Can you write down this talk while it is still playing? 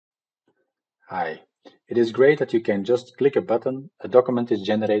Hi. It is great that you can just click a button, a document is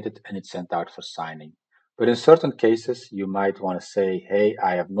generated, and it's sent out for signing. But in certain cases, you might want to say, hey,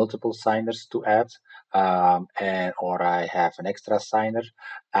 I have multiple signers to add, or I have an extra signer,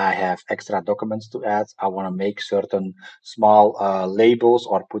 I have extra documents to add, I want to make certain small labels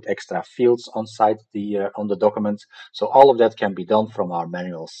or put extra fields on the document. So all of that can be done from our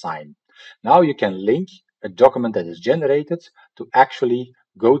manual sign. Now you can link a document that is generated to actually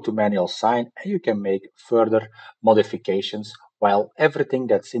go to manual sign, and you can make further modifications while everything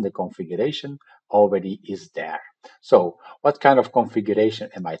that's in the configuration already is there. So what kind of configuration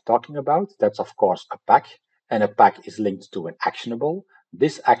am I talking about? That's of course a pack, and a pack is linked to an actionable.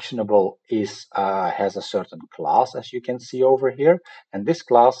 This actionable has a certain class, as you can see over here, and this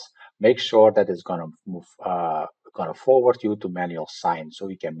class makes sure that it's going to forward you to manual sign so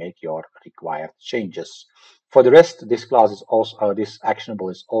you can make your required changes. For the rest, this class is also this actionable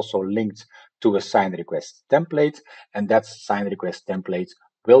is also linked to a sign request template, and that sign request template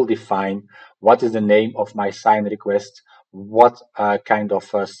will define what is the name of my sign request, what kind of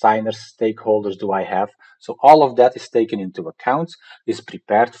signers, stakeholders do I have. So all of that is taken into account, is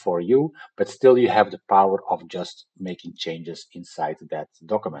prepared for you, but still you have the power of just making changes inside that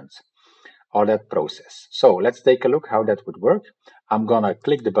document or that process. So let's take a look how that would work. I'm gonna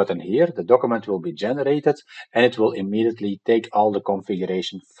click the button here, the document will be generated, and it will immediately take all the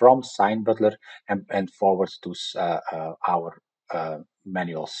configuration from Sign Butler and forward to our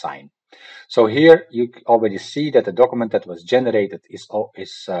manual sign. So here you already see that the document that was generated is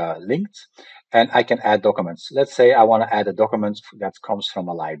linked, and I can add documents. Let's say I want to add a document that comes from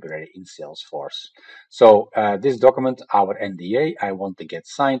a library in Salesforce. So this document, our NDA, I want to get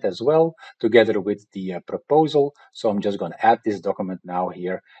signed as well, together with the proposal. So I'm just going to add this document now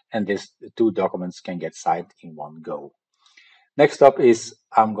here, and these two documents can get signed in one go. Next up is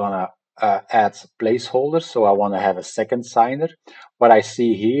I'm gonna add placeholders. So I want to have a second signer. What I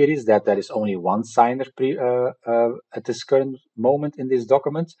see here is that there is only one signer at this current moment in this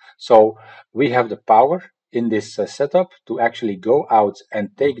document. So we have the power in this setup to actually go out and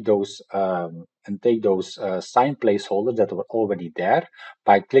take those sign placeholders that were already there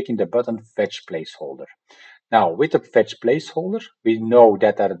by clicking the button Fetch Placeholder. Now, with the fetch placeholder, we know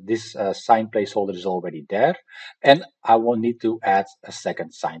that this sign placeholder is already there, and I will need to add a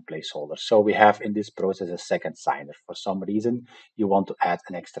second sign placeholder. So we have in this process a second signer. For some reason, you want to add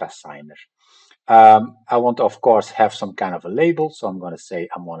an extra signer. I want to, of course, have some kind of a label. So I'm going to say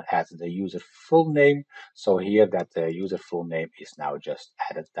I'm going to add the user full name. So here that the user full name is now just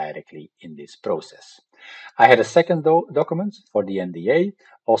added directly in this process. I had a second document for the NDA.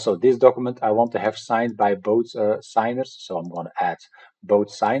 Also, this document I want to have signed by both signers. So I'm going to add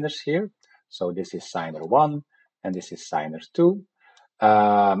both signers here. So this is signer 1 and this is signer 2.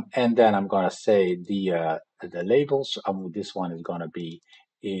 And then I'm going to say the labels. This one is going to be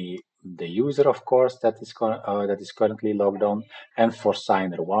the user, of course, that is currently logged on. And for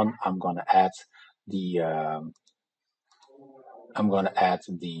signer 1, I'm going to add the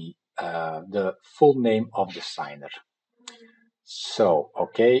full name of the signer. So,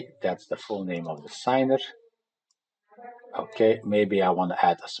 okay, that's the full name of the signer. Okay, maybe I want to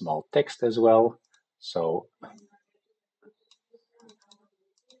add a small text as well. So,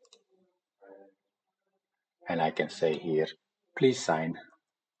 and I can say here, please sign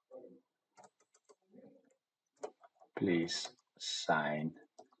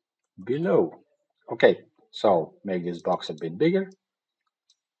below. Okay, so make this box a bit bigger.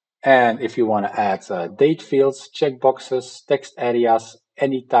 And if you want to add date fields, checkboxes, text areas,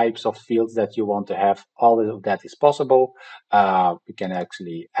 any types of fields that you want to have, all of that is possible. We can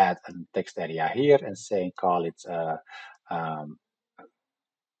actually add a text area here and call it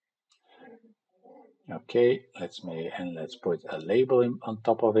okay. Let's put a label on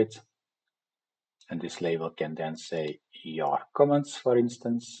top of it, and this label can then say your comments, for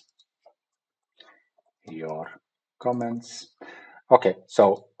instance. Your comments. Okay,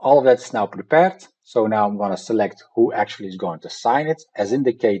 so all of that's now prepared. So now I'm going to select who actually is going to sign it. As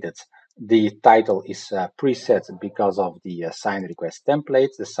indicated, the title is preset because of the sign request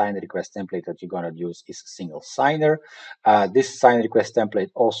template. The sign request template that you're going to use is single signer. This sign request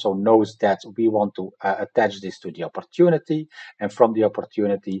template also knows that we want to attach this to the opportunity, and from the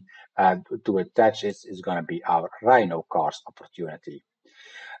opportunity to attach it is going to be our Rhino cars opportunity.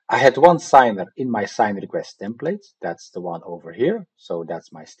 I had one signer in my sign request template. That's the one over here. So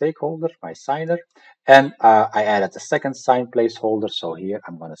that's my stakeholder, my signer. And I added a second sign placeholder. So here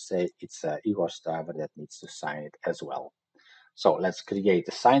I'm going to say it's Igor Staver that needs to sign it as well. So let's create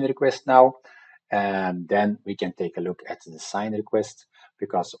a sign request now. And then we can take a look at the sign request.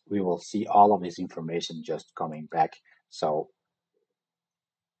 because we will see all of his information just coming back. So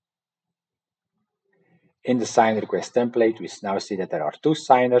in the sign request template, we now see that there are two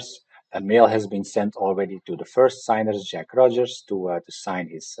signers. A mail has been sent already to the first signer, Jack Rogers, to sign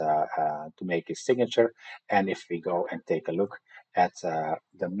his to make his signature. And if we go and take a look at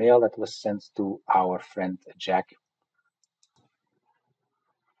the mail that was sent to our friend Jack,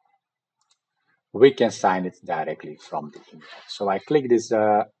 we can sign it directly from the email. So I click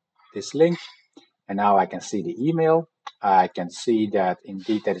this link, and now I can see the email. I can see that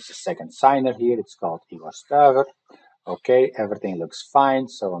indeed there is a second signer here. It's called Igor Staver. Okay, everything looks fine.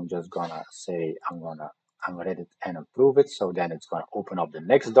 So I'm just gonna say I'm ready and approve it. So then it's gonna open up the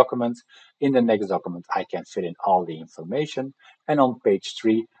next document. In the next document, I can fill in all the information. And on page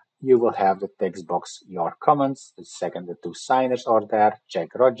 3, you will have the text box, your comments. The two signers are there. Jack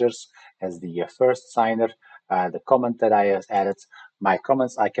Rogers as the first signer. The comment that I have added. My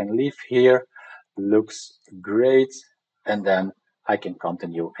comments I can leave here. Looks great. And then I can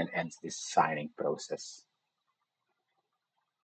continue and end this signing process.